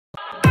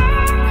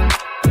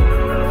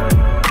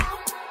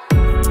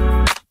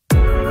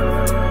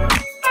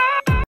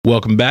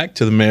Welcome back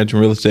to the Marriage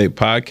and Real Estate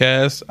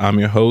Podcast. I'm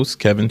your host,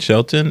 Kevin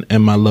Shelton,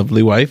 and my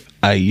lovely wife,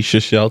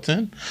 Aisha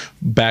Shelton,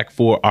 back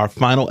for our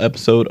final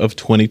episode of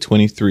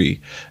 2023.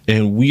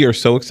 And we are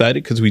so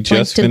excited because we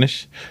just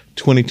finished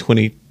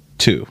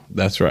 2022.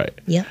 That's right.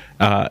 Yeah.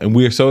 And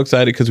we are so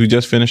excited because we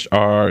just finished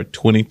our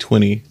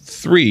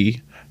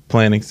 2023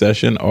 planning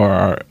session,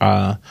 or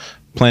our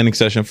planning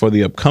session for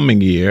the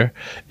upcoming year.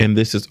 And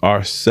this is our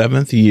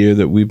 7th year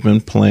that we've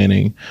been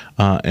planning.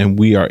 And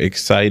we are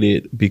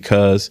excited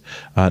because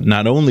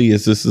not only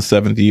is this the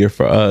 7th year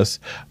for us,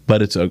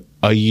 but it's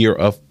a year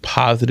of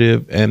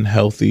positive and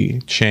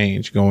healthy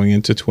change going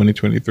into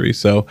 2023.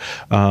 So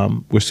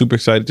we're super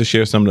excited to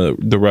share some of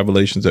the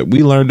revelations that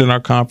we learned in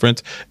our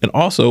conference, and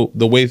also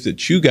the ways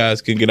that you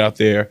guys can get out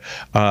there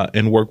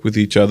and work with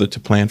each other to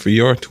plan for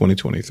your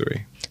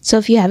 2023. So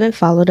if you haven't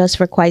followed us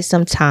for quite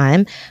some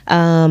time,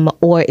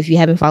 or if you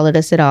haven't followed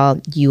us at all,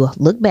 you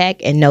look back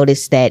and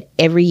notice that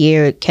every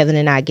year Kevin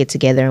and I get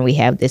together and we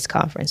have this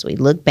conference. We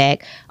look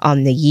back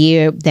on the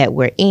year that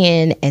we're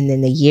in and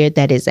then the year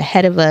that is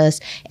ahead of us,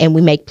 and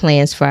we make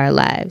plans for our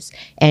lives.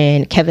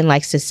 And Kevin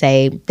likes to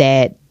say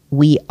that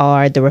we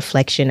are the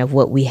reflection of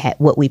what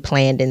we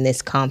planned in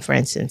this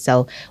conference. And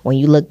so when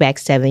you look back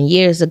 7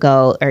 years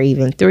ago, or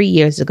even 3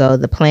 years ago,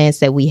 the plans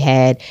that we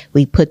had,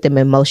 we put them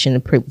in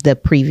motion the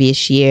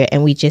previous year,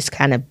 and we just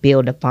kind of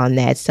build upon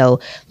that. So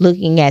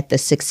looking at the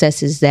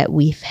successes that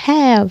we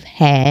have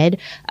had,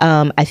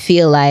 I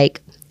feel like,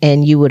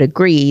 and you would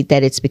agree,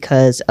 that it's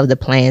because of the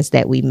plans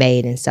that we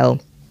made. And so,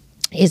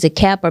 is it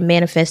CAP or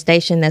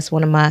manifestation? That's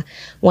one of my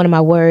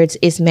words.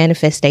 It's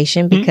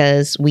manifestation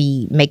because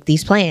we make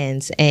these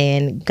plans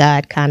and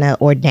God kind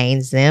of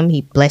ordains them.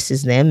 He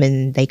blesses them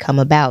and they come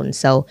about. And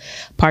so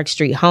Park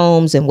Street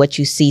Homes and what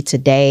you see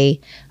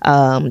today,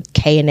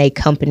 K&A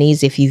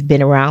Companies, if you've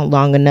been around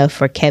long enough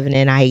for Kevin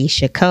and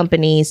Aisha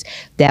companies,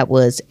 that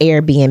was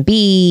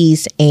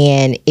Airbnbs,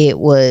 and it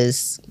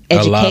was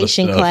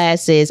education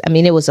classes. I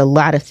mean, it was a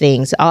lot of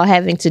things, all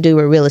having to do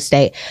with real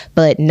estate,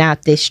 but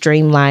not this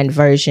streamlined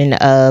version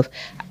of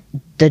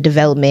the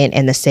development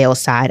and the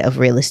sales side of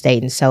real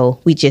estate. And so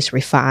we just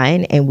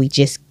refine and we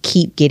just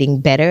keep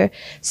getting better.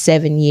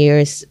 7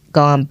 years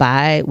gone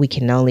by, we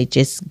can only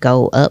just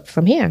go up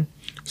from here.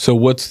 So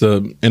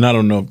and I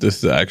don't know if this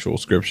is the actual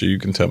scripture. You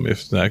can tell me if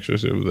it's the actual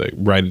scripture. Like,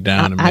 write it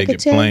down and make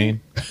it plain.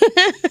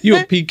 You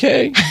a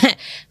PK?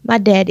 My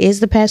dad is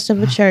the pastor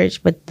of a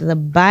church, but the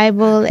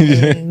Bible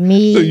and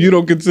me. So you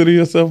don't consider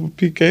yourself a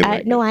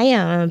PK? No, I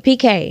am. I'm a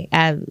PK.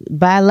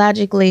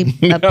 Biologically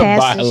a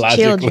pastor's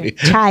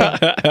child.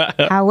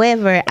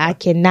 However, I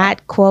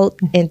cannot quote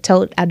and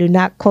tote. I do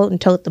not quote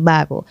and tote the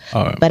Bible.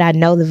 Right. But I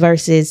know the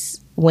verses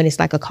when it's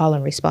like a call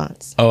and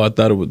response. Oh, I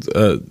thought it was,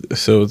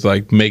 so it's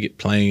like make it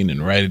plain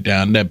and write it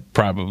down. That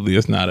probably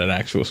is not an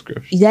actual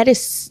scripture.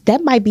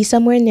 That might be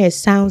somewhere in there. It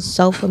sounds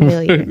so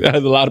familiar.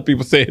 A lot of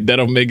people say that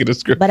don't make it a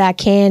scripture. But I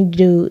can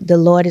do, the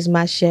Lord is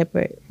my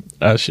shepherd.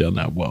 I shall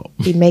not want.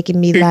 He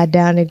making me lie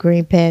down in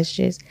green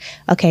pastures.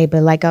 Okay,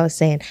 but like I was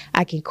saying,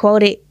 I can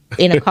quote it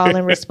in a call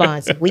and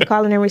response. If we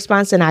call in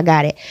response, then I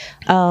got it.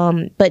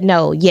 But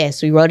no,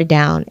 yes, we wrote it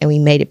down and we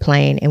made it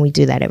plain, and we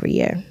do that every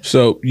year.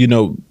 So,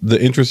 the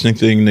interesting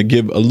thing, to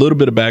give a little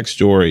bit of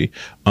backstory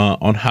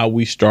on how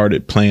we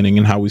started planning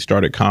and how we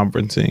started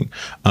conferencing.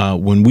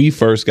 When we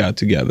first got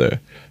together,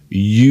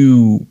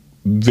 you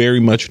very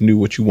much knew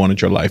what you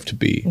wanted your life to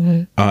be.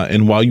 Mm-hmm.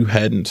 And while you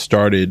hadn't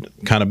started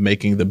kind of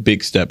making the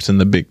big steps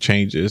and the big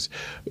changes,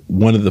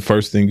 one of the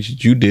first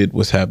things you did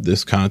was have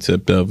this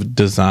concept of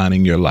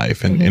designing your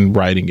life and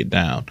writing it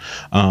down.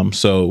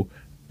 So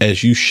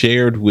as you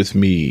shared with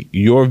me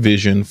your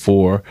vision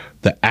for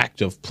the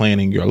act of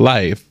planning your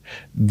life,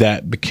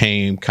 that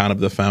became kind of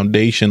the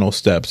foundational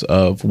steps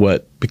of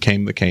what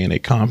became the K&A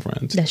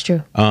conference. That's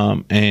true.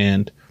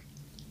 And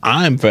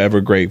I'm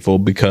forever grateful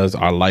because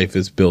our life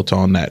is built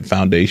on that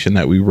foundation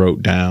that we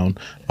wrote down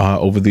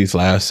over these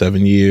last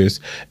 7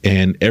 years,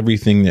 and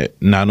everything that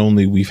not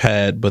only we've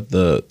had, but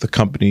the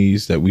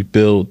companies that we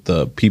built,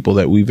 the people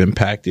that we've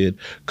impacted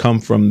come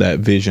from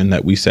that vision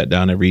that we set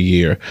down every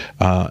year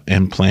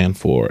and plan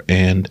for.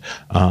 And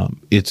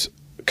it's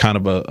kind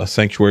of a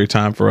sanctuary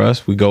time for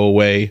us. We go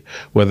away,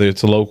 whether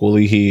it's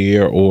locally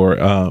here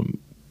or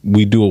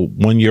we do a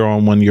 1 year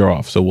on, 1 year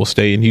off. So we'll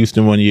stay in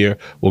Houston 1 year.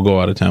 We'll go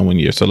out of town 1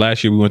 year. So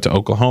last year we went to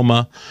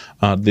Oklahoma.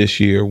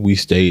 This year we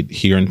stayed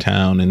here in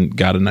town and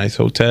got a nice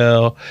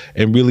hotel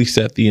and really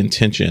set the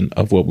intention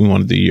of what we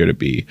wanted the year to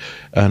be.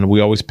 And we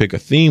always pick a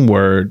theme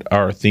word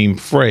or a theme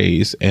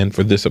phrase. And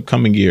for this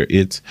upcoming year,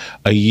 it's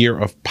a year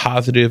of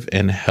positive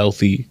and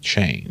healthy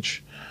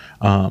change.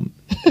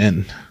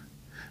 And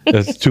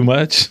that's too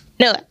much?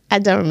 No, I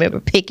don't remember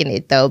picking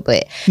it though,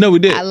 but No, we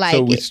did. I like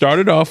so we it.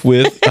 started off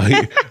with,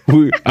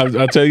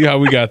 I'll tell you how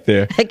we got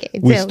there. Okay,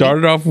 we tell me.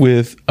 started off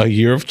with a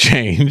year of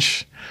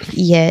change.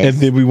 Yes.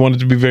 And then we wanted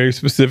to be very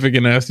specific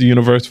and ask the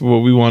universe for what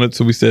we wanted.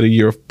 So we said a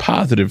year of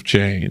positive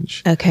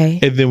change. Okay.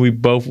 And then we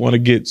both want to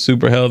get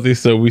super healthy.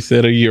 So we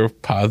said a year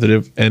of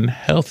positive and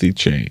healthy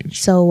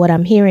change. So what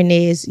I'm hearing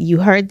is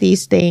you heard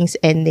these things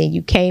and then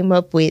you came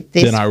up with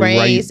this Then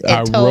phrase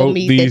I and told wrote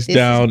me these that this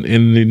down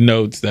in the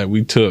notes that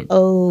we took.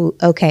 Oh,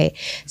 okay.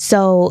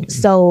 So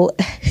So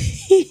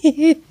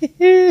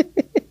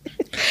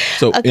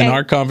Okay. in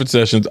our conference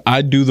sessions,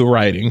 I do the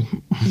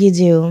writing you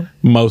do.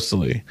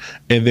 mostly.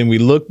 And then we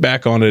look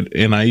back on it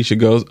and Aisha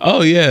goes,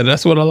 oh yeah,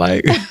 that's what I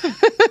like.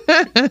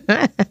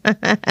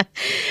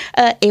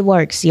 It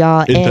works,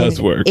 y'all. It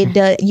does work. It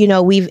does.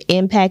 We've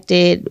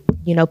impacted,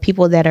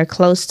 people that are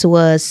close to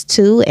us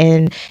too.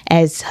 And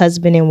as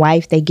husband and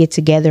wife, they get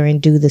together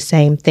and do the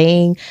same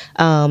thing.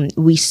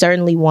 We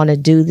certainly want to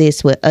do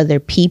this with other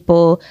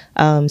people.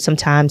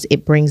 Sometimes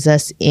it brings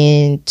us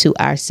into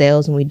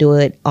ourselves and we do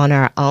it on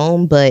our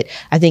own. But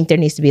I think there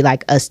needs to be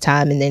like us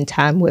time and then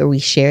time where we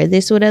share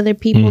this with other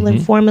people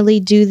and formally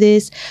do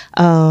this.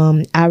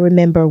 I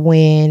remember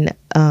when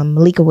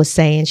Malika was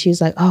saying, she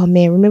was like, oh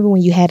man, remember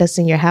when you had us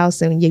in your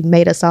house and you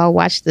made us all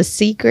watch The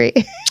Secret?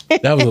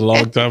 That was a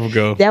long time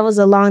ago. That was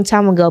a long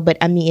time ago, but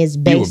I mean, it's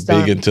You were based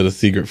big on. into The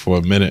Secret for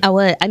a minute. I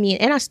was. I mean,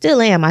 and I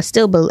still am. I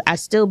still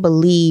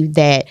believe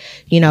that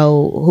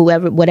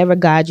whatever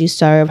God you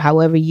serve,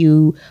 however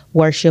you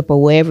worship,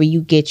 or wherever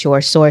you get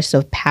your source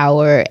of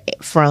power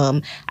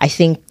from, I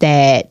think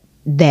that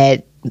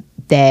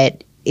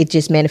it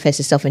just manifests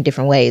itself in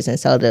different ways. And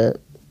so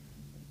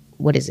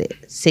what is it?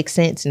 Sixth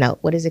Sense? No,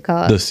 what is it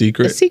called? The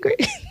Secret. The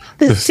Secret.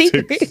 The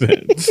Secret. Sixth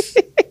Sense.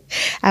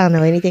 I don't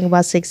know anything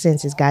about Sixth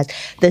Senses, guys.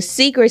 The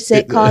Secret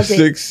set calls it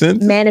Sixth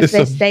Sense?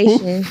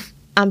 manifestation.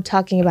 I'm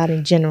talking about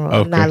in general. Okay.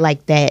 I'm not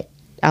like that.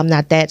 I'm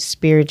not that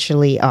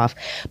spiritually off.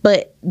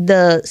 But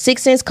the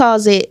Sixth Sense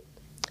calls it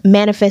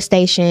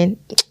manifestation.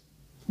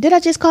 Did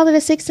I just call it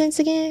a Sixth Sense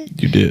again?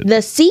 You did.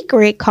 The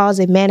Secret calls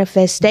it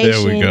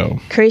manifestation. There we go.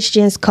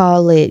 Christians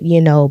call it,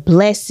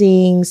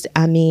 blessings.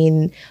 I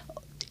mean,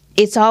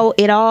 it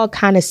all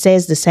kind of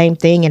says the same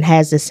thing and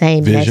has the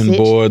same Vision message.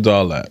 boards,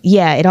 all that.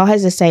 Yeah, it all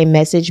has the same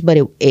message, but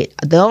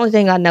the only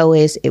thing I know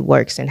is it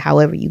works. And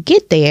however you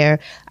get there,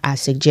 I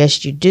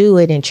suggest you do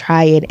it and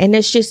try it. And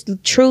it's just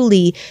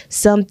truly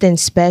something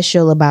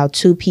special about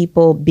two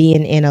people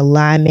being in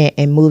alignment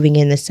and moving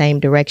in the same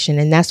direction.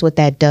 And that's what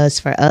that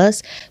does for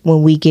us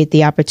when we get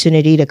the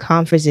opportunity to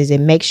conferences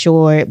and make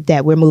sure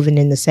that we're moving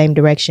in the same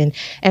direction.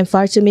 And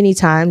far too many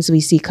times we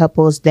see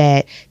couples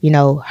that,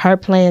 her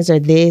plans are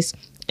this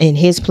and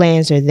his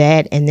plans are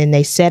that, and then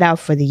they set out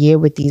for the year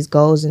with these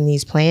goals and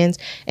these plans,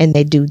 and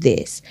they do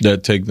this.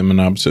 That take them in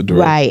opposite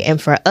direction. Right.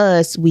 And for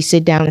us, we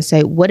sit down and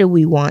say, what do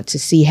we want to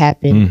see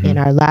happen in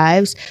our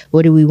lives?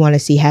 What do we want to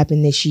see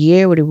happen this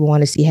year? What do we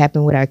want to see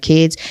happen with our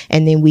kids?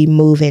 And then we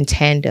move in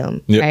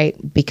tandem, Yep.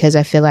 right? Because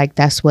I feel like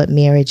that's what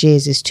marriage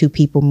is two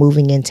people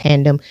moving in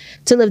tandem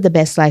to live the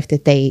best life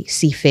that they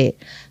see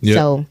fit. Yep.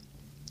 So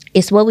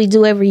it's what we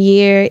do every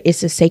year.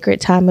 It's a sacred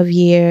time of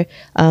year,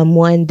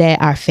 one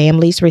that our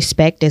families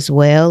respect as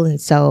well. And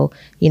so,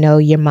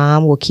 your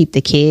mom will keep the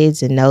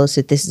kids and knows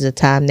that this is a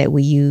time that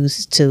we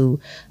use to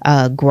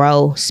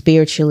grow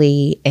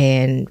spiritually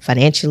and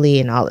financially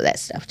and all of that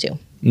stuff too.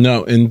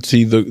 No, and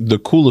see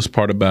the coolest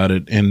part about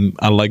it, and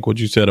I like what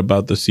you said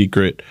about The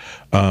Secret.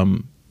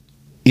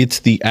 It's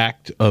the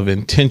act of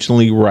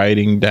intentionally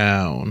writing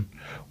down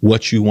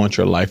what you want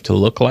your life to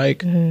look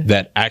like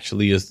that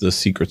actually is the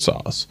secret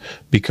sauce.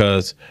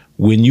 Because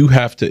when you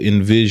have to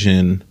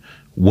envision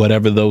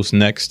whatever those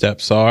next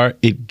steps are,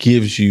 it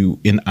gives you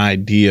an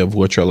idea of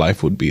what your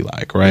life would be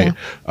like, right?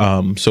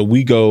 So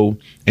we go,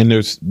 and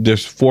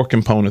there's four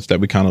components that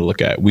we kind of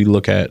look at. We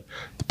look at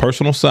the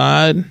personal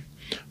side,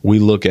 we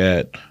look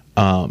at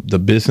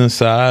the business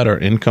side or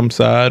income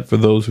side for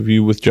those of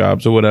you with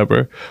jobs or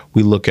whatever.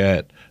 We look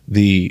at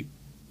the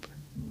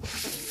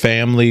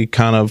family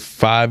kind of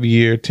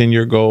 5-year,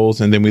 10-year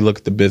goals, and then we look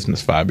at the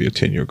business 5-year,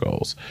 10-year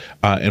goals.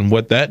 And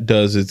what that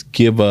does is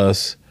give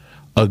us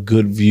a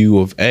good view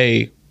of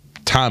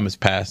time is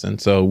passing.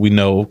 So we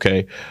know,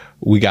 okay,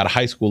 we got a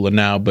high schooler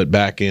now, but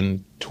back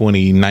in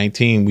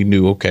 2019, we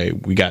knew, okay,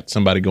 we got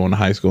somebody going to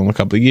high school in a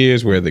couple of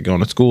years, where they're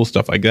going to school,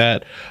 stuff like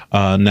that.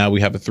 Now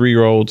we have a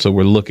 3-year-old, so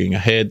we're looking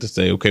ahead to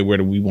say, okay, where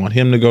do we want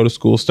him to go to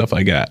school, stuff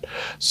like that.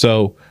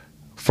 So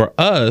for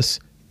us,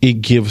 it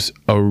gives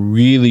a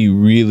really,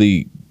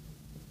 really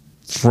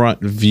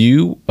front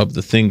view of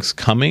the things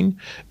coming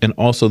and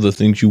also the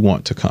things you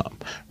want to come,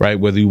 right?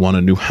 Whether you want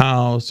a new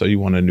house or you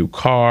want a new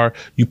car,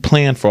 you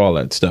plan for all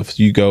that stuff.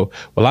 So you go,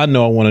 well, I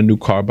know I want a new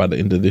car by the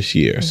end of this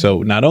year.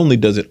 So not only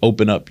does it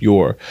open up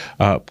your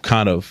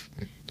kind of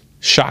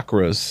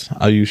chakras,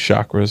 I'll use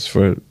chakras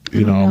for,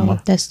 I don't know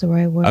if that's the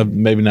right word.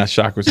 maybe not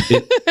chakras.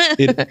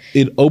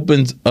 It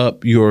opens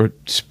up your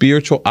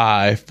spiritual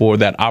eye for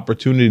that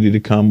opportunity to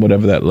come,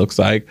 whatever that looks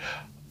like.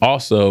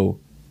 Also,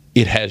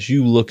 it has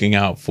you looking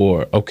out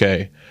for,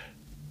 okay,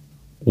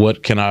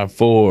 what can I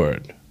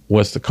afford?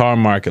 What's the car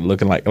market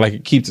looking like? Like,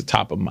 it keeps it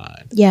top of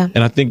mind. Yeah.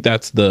 And I think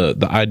that's the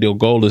ideal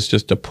goal, is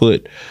just to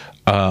put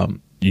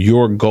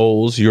your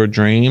goals, your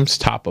dreams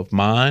top of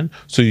mind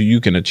so you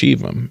can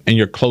achieve them. And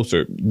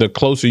the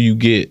closer you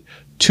get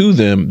to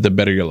them, the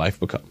better your life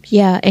becomes.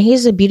 Yeah. And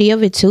here's the beauty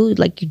of it too.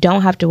 Like, you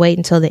don't have to wait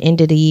until the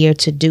end of the year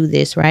to do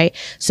this, right?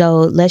 So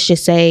let's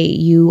just say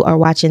you are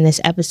watching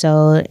this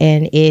episode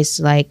and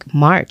it's like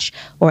March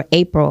or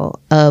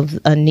April of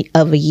a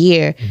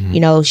year.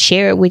 Mm-hmm.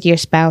 Share it with your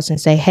spouse and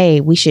say,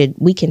 hey, we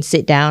can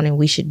sit down and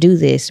we should do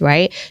this,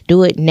 right?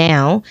 Do it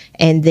now.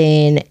 And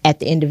then at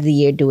the end of the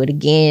year, do it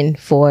again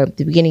for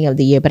the beginning of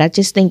the year. But I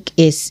just think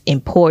it's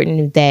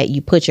important that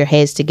you put your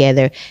heads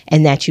together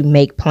and that you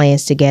make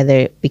plans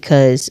together,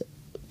 because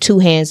two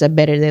hands are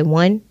better than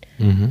one.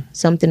 Mm-hmm.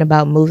 Something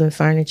about moving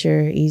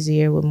furniture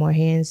easier with more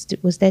hands.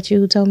 Was that you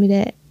who told me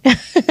that?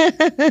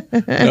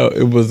 No,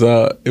 it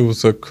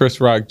was a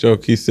Chris Rock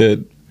joke. He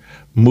said,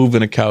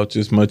 moving a couch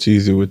is much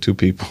easier with two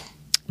people.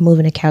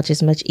 Moving a couch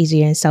is much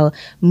easier. And so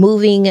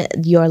moving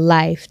your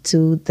life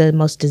to the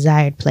most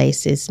desired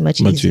place is much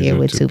easier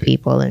with two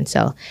people. And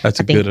so that's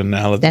a good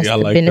analogy. That's I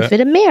the like benefit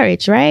that. of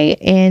marriage, right?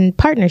 And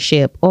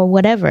partnership or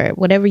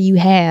whatever you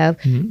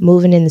have,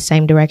 moving in the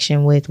same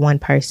direction with one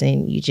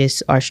person, you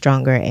just are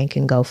stronger and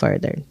can go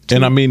further.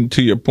 And I mean,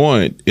 to your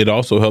point, it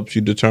also helps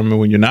you determine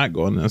when you're not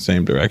going in the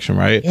same direction,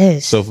 right?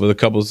 Yes. So for the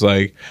couples,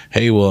 like,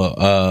 hey,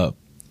 well,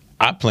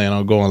 I plan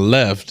on going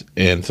left,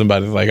 and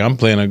somebody's like, I'm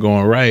planning on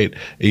going right,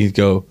 and you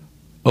go,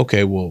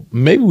 okay, well,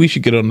 maybe we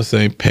should get on the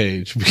same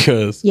page,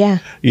 because, Yeah.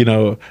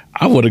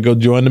 I want to go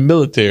join the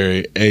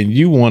military, and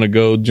you want to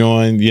go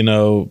join,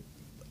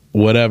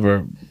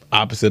 whatever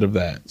opposite of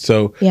that.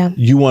 So Yeah.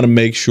 you want to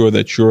make sure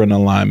that you're in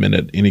alignment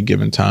at any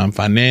given time,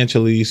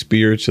 financially,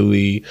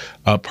 spiritually,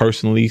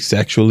 personally,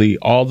 sexually,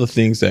 all the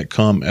things that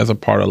come as a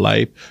part of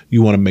life.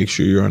 You want to make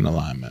sure you're in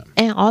alignment.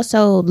 And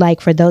also,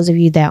 like, for those of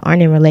you that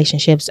aren't in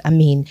relationships, I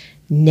mean,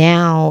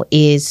 now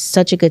is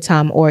such a good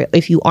time, or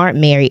if you aren't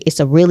married,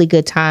 it's a really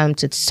good time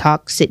to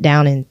sit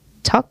down and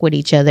talk with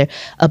each other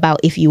about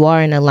if you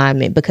are in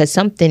alignment, because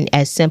something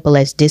as simple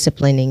as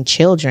disciplining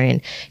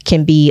children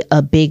can be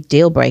a big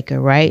deal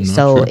breaker, right?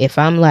 So sure. if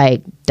I'm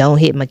like, don't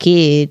hit my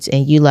kids,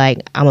 and you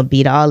like, I'm gonna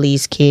beat all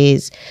these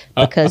kids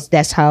because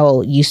that's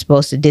how you're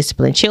supposed to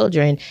discipline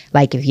children.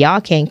 Like, if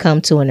y'all can't come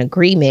to an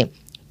agreement,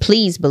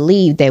 please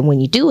believe that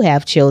when you do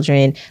have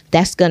children,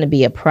 that's going to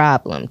be a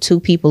problem. Two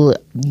people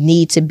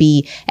need to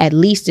be at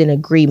least in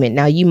agreement.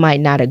 Now, you might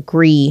not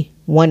agree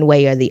one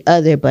way or the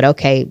other, but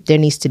okay, there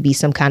needs to be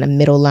some kind of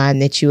middle line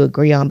that you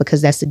agree on,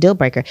 because that's the deal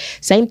breaker.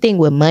 Same thing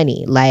with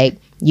money. Like,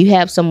 you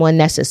have someone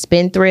that's a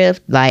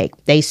spendthrift, like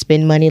they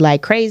spend money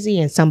like crazy,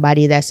 and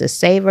somebody that's a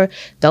saver.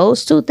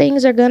 Those two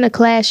things are going to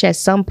clash at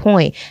some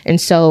point. And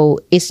so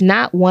it's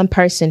not one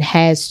person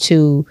has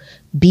to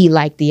be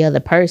like the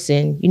other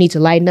person. You need to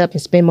lighten up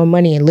and spend more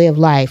money and live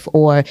life,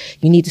 or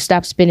you need to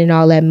stop spending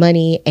all that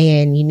money,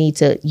 and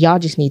y'all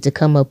just need to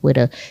come up with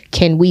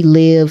can we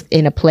live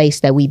in a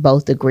place that we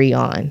both agree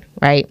on,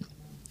 right?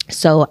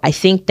 So I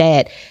think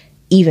that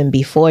even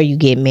before you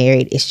get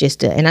married, it's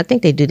just and I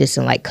think they do this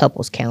in like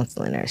couples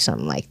counseling or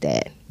something like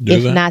that.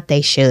 If not,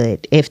 they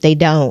should. If they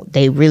don't,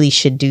 they really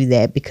should do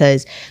that,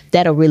 because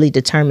that'll really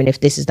determine if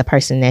this is the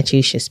person that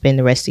you should spend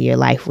the rest of your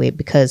life with,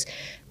 because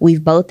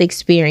we've both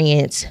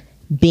experienced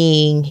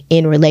being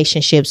in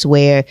relationships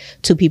where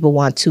two people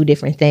want two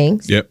different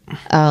things. Yep.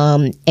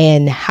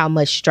 And how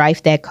much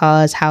strife that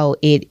caused, how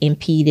it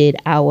impeded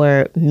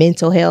our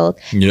mental health,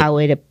 Yep. how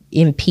it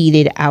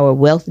impeded our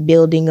wealth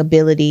building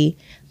ability.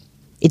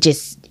 It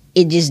just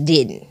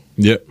didn't.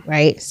 Yep.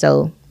 Right.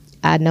 So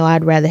I know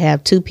I'd rather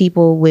have two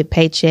people with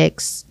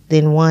paychecks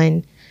than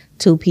one,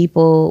 two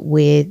people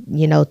with,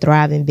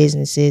 thriving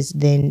businesses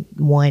than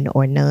one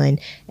or none.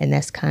 And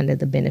that's kind of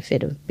the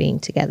benefit of being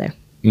together.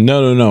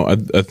 No.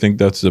 I think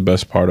that's the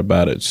best part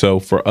about it. So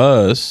for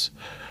us,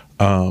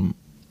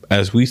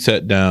 as we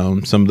sat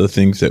down, some of the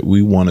things that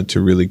we wanted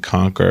to really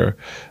conquer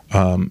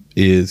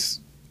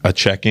is a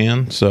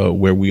check-in. So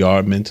where we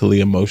are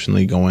mentally,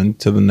 emotionally going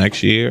to the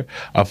next year,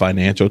 a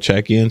financial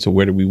check-in. So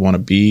where do we want to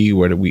be?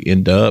 Where do we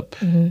end up?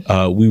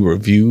 Mm-hmm. We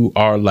review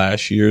our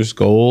last year's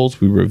goals.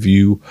 We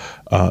review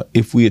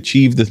if we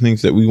achieved the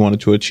things that we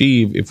wanted to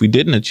achieve. If we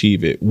didn't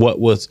achieve it,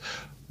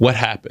 what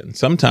happened?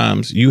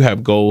 Sometimes you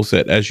have goals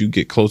that as you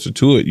get closer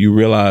to it, you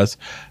realize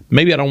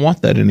maybe I don't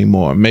want that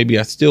anymore. Maybe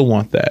I still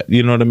want that.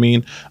 You know what I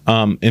mean?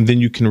 And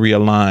then you can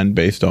realign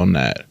based on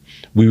that.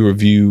 We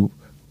review,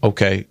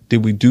 okay,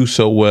 did we do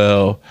so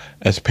well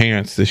as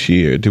parents this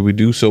year? Did we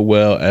do so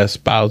well as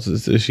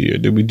spouses this year?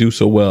 Did we do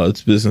so well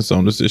as business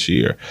owners this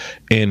year?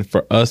 And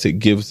for us, it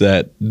gives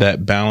that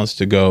balance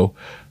to go,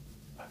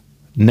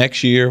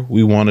 next year,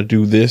 we want to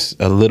do this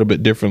a little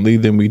bit differently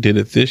than we did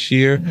it this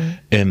year. Mm-hmm.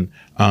 And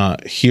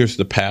here's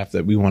the path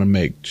that we want to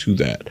make to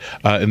that.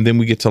 And then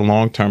we get to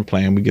long-term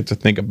plan. We get to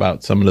think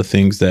about some of the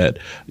things that,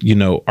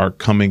 are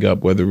coming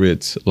up, whether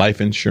it's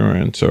life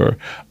insurance or,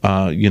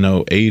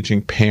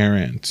 aging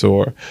parents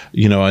or,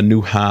 a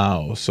new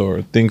house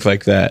or things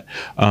like that.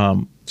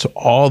 So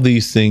all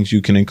these things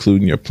you can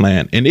include in your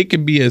plan, and it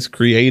can be as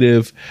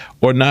creative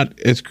or not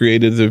as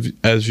creative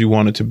as you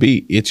want it to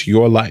be. It's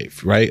your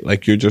life, right?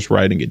 Like you're just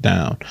writing it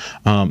down.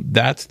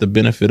 That's the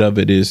benefit of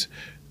it, is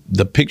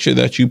the picture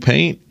that you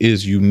paint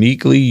is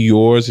uniquely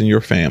yours and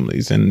your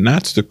family's. And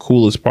that's the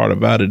coolest part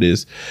about it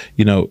is,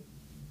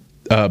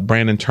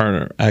 Brandon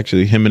Turner,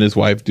 actually, him and his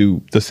wife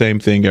do the same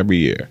thing every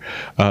year.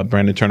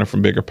 Brandon Turner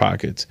from Bigger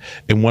Pockets.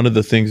 And one of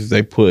the things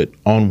they put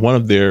on one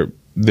of their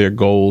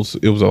goals,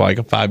 it was like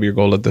a 5-year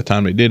goal at the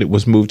time they did it,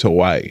 was move to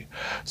Hawaii.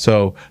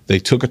 So they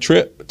took a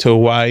trip to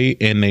Hawaii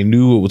and they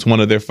knew it was one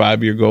of their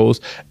 5-year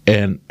goals,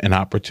 and an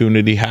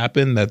opportunity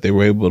happened that they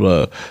were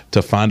able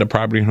to find a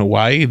property in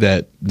Hawaii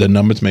that the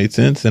numbers made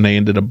sense, and they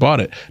ended up bought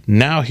it.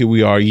 Now here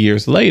we are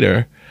years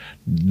later,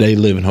 they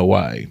live in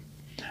Hawaii.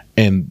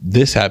 And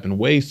this happened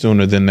way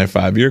sooner than their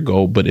 5-year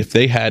goal. But if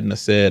they hadn't have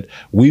said,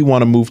 we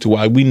want to move to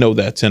Hawaii, we know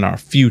that's in our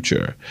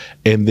future,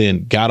 and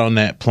then got on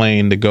that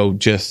plane to go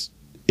just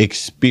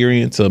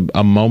experience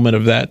a moment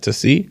of that to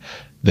see,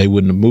 they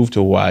wouldn't have moved to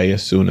Hawaii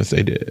as soon as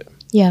they did.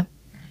 Yeah.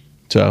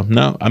 So,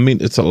 no, I mean,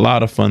 it's a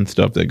lot of fun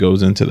stuff that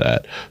goes into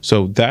that.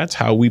 So that's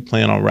how we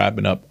plan on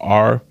wrapping up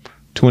our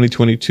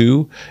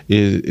 2022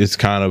 is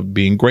kind of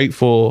being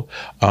grateful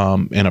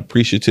and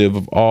appreciative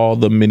of all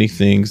the many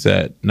things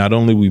that not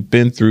only we've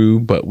been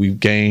through, but we've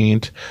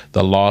gained,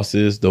 the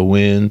losses, the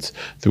wins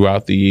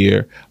throughout the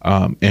year,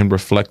 and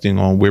reflecting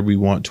on where we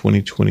want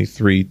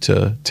 2023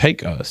 to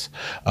take us.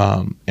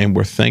 And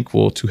we're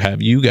thankful to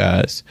have you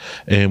guys,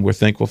 and we're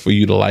thankful for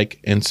you to like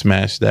and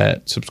smash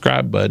that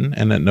subscribe button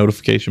and that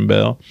notification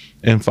bell,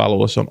 and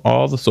follow us on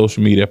all the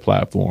social media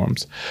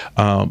platforms.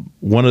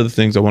 One of the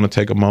things I want to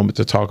take a moment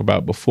to talk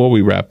about before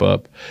we wrap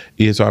up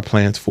is our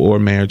plans for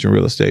marriage and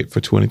real estate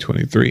for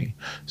 2023.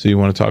 So you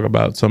want to talk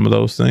about some of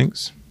those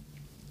things?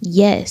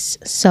 Yes.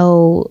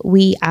 So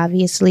we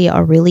obviously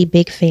are really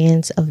big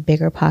fans of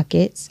Bigger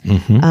Pockets.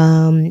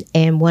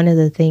 And one of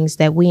the things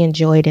that we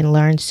enjoyed and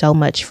learned so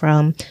much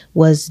from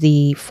was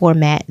the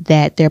format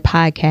that their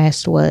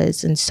podcast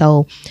was. And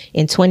so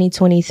in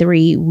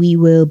 2023, we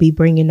will be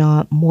bringing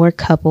on more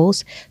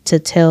couples to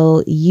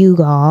tell you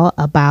all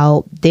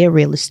about their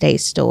real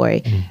estate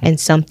story and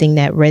something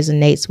that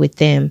resonates with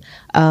them.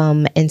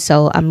 And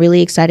so I'm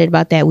really excited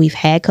about that. We've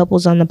had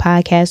couples on the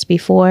podcast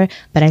before,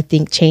 but I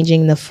think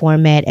changing the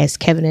format as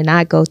Kevin and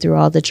I go through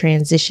all the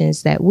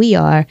transitions that we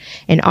are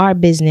in our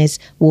business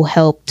will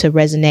help to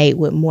resonate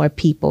with more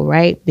people,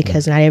 right?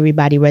 Because not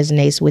everybody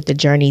resonates with the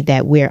journey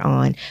that we're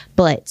on,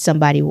 but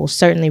somebody will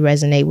certainly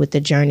resonate with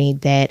the journey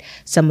that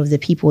some of the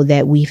people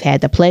that we've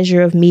had the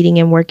pleasure of meeting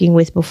and working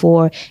with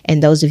before,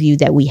 and those of you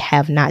that we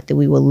have not, that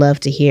we would love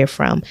to hear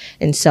from.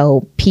 And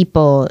so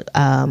people,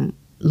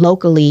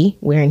 locally,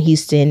 we're in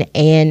Houston,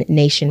 and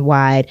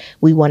nationwide,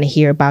 we want to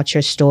hear about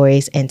your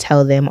stories and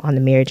tell them on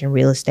the Marriage and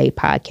Real Estate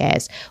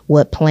podcast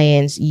what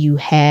plans you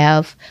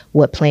have,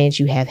 what plans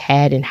you have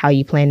had, and how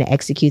you plan to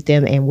execute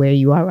them, and where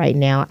you are right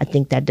now. I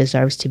think that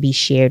deserves to be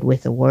shared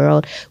with the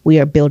world.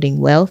 We are building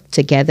wealth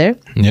together.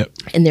 Yep.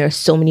 And there are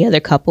so many other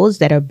couples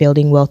that are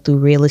building wealth through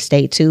real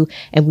estate too.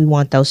 And we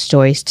want those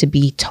stories to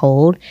be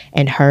told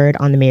and heard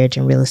on the Marriage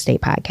and Real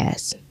Estate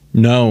podcast.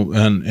 No,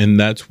 and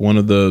that's one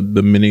of the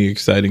many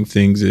exciting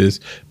things, is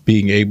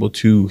being able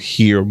to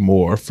hear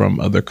more from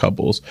other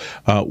couples.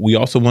 We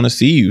also want to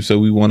see you. So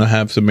we want to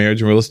have some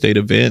marriage and real estate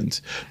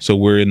events. So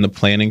we're in the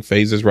planning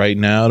phases right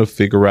now to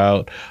figure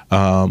out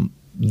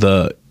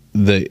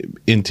the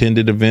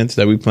intended events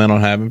that we plan on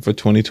having for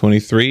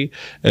 2023,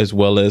 as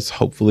well as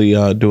hopefully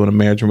doing a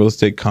marriage and real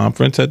estate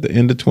conference at the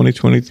end of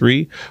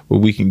 2023 where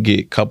we can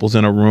get couples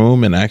in a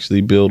room and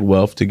actually build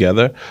wealth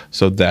together.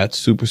 So that's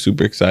super,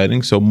 super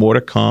exciting. So more to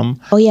come.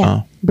 Oh,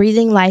 yeah.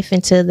 Breathing life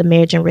into the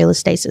Marriage and Real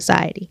Estate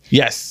Society.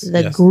 Yes.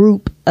 The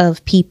group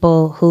of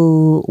people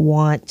who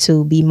want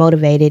to be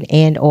motivated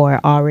and or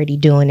already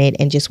doing it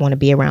and just want to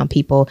be around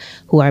people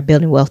who are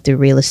building wealth through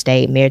real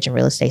estate. Marriage and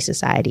Real Estate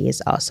Society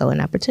is also an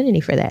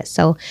opportunity for that.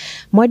 So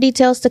more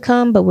details to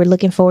come, but we're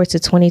looking forward to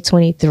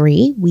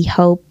 2023. We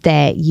hope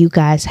that you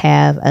guys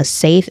have a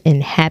safe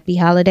and happy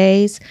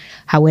holidays.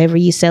 However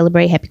you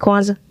celebrate. Happy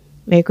Kwanzaa.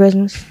 Merry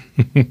Christmas.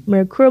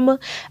 Merry Christmas.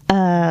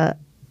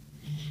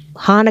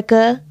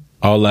 Hanukkah.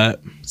 All that.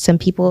 Some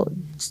people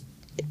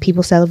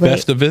celebrate.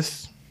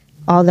 Festivus.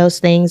 All those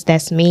things.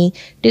 That's me.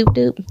 Doop,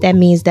 doop. That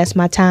means that's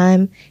my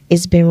time.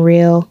 It's been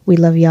real. We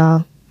love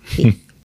y'all. Peace.